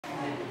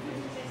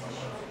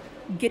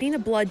Getting a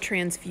blood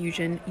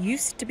transfusion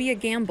used to be a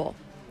gamble.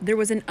 There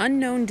was an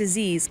unknown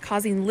disease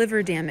causing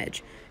liver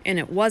damage, and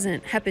it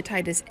wasn't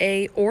hepatitis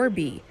A or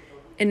B.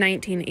 In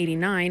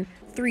 1989,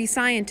 3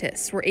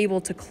 scientists were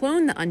able to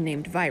clone the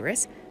unnamed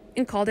virus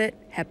and called it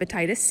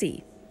hepatitis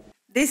C.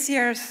 This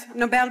year's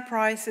Nobel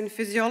Prize in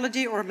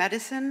Physiology or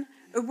Medicine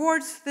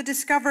awards the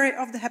discovery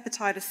of the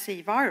hepatitis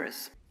C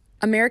virus.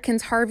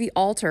 Americans Harvey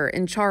Alter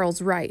and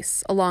Charles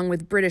Rice, along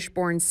with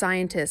British-born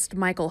scientist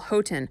Michael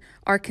Houghton,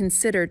 are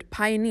considered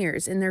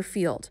pioneers in their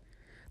field.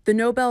 The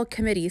Nobel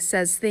Committee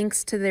says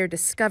thanks to their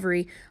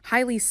discovery,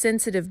 highly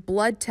sensitive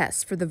blood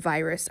tests for the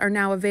virus are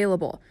now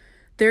available.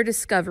 Their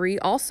discovery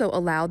also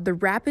allowed the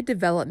rapid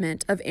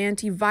development of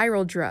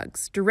antiviral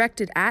drugs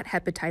directed at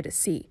hepatitis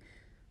C.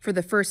 For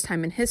the first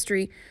time in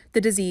history,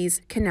 the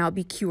disease can now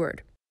be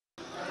cured.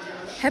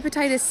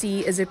 Hepatitis C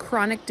is a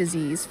chronic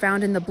disease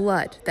found in the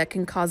blood that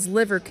can cause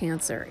liver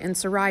cancer and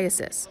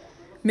cirrhosis.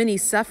 Many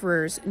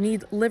sufferers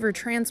need liver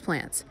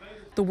transplants.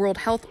 The World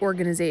Health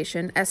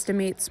Organization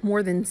estimates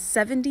more than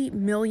 70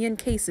 million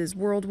cases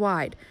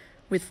worldwide,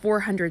 with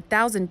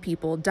 400,000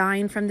 people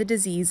dying from the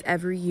disease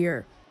every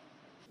year.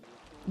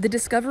 The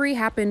discovery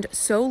happened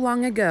so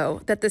long ago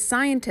that the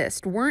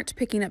scientists weren't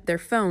picking up their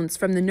phones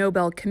from the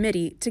Nobel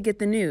Committee to get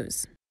the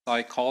news.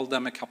 I called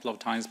them a couple of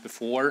times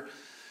before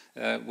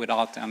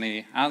without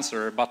any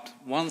answer, but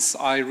once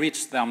I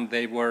reached them,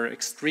 they were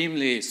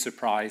extremely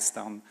surprised.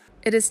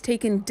 It has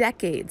taken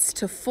decades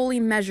to fully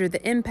measure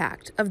the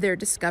impact of their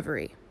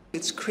discovery.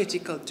 It's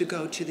critical to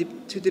go to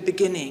the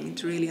beginning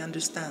to really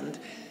understand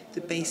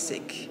the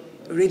basic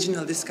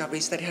original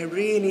discoveries that have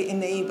really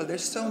enabled.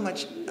 There's so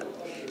much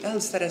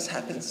else that has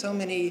happened, so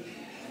many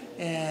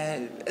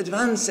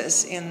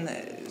advances in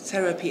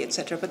therapy,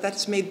 etc., but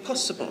that's made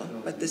possible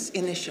by this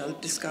initial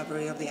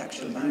discovery of the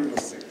actual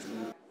virus.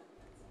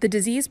 The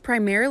disease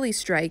primarily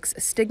strikes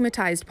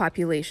stigmatized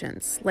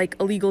populations, like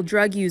illegal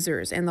drug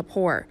users and the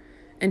poor.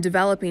 In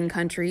developing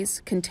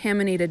countries,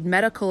 contaminated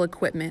medical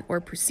equipment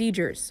or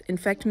procedures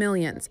infect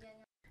millions.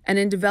 And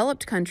in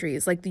developed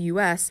countries like the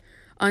U.S.,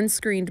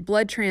 unscreened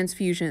blood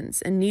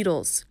transfusions and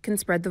needles can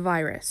spread the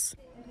virus.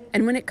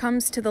 And when it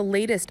comes to the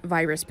latest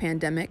virus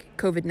pandemic,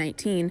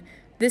 COVID-19,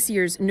 this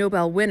year's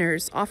Nobel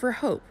winners offer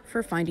hope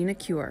for finding a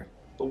cure.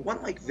 But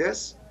one like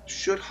this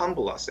should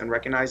humble us in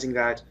recognizing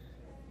that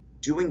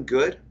doing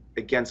good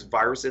against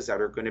viruses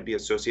that are going to be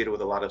associated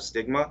with a lot of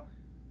stigma,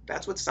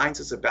 that's what science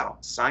is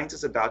about. Science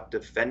is about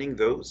defending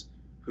those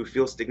who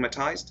feel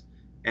stigmatized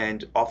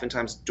and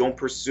oftentimes don't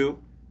pursue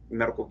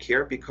medical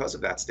care because of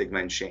that stigma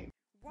and shame.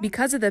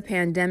 Because of the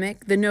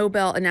pandemic, the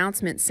Nobel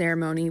announcement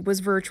ceremony was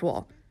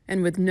virtual,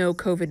 and with no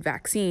COVID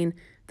vaccine,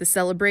 the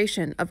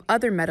celebration of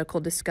other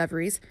medical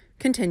discoveries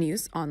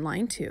continues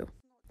online too.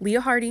 Leah,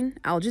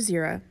 Al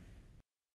Jazeera.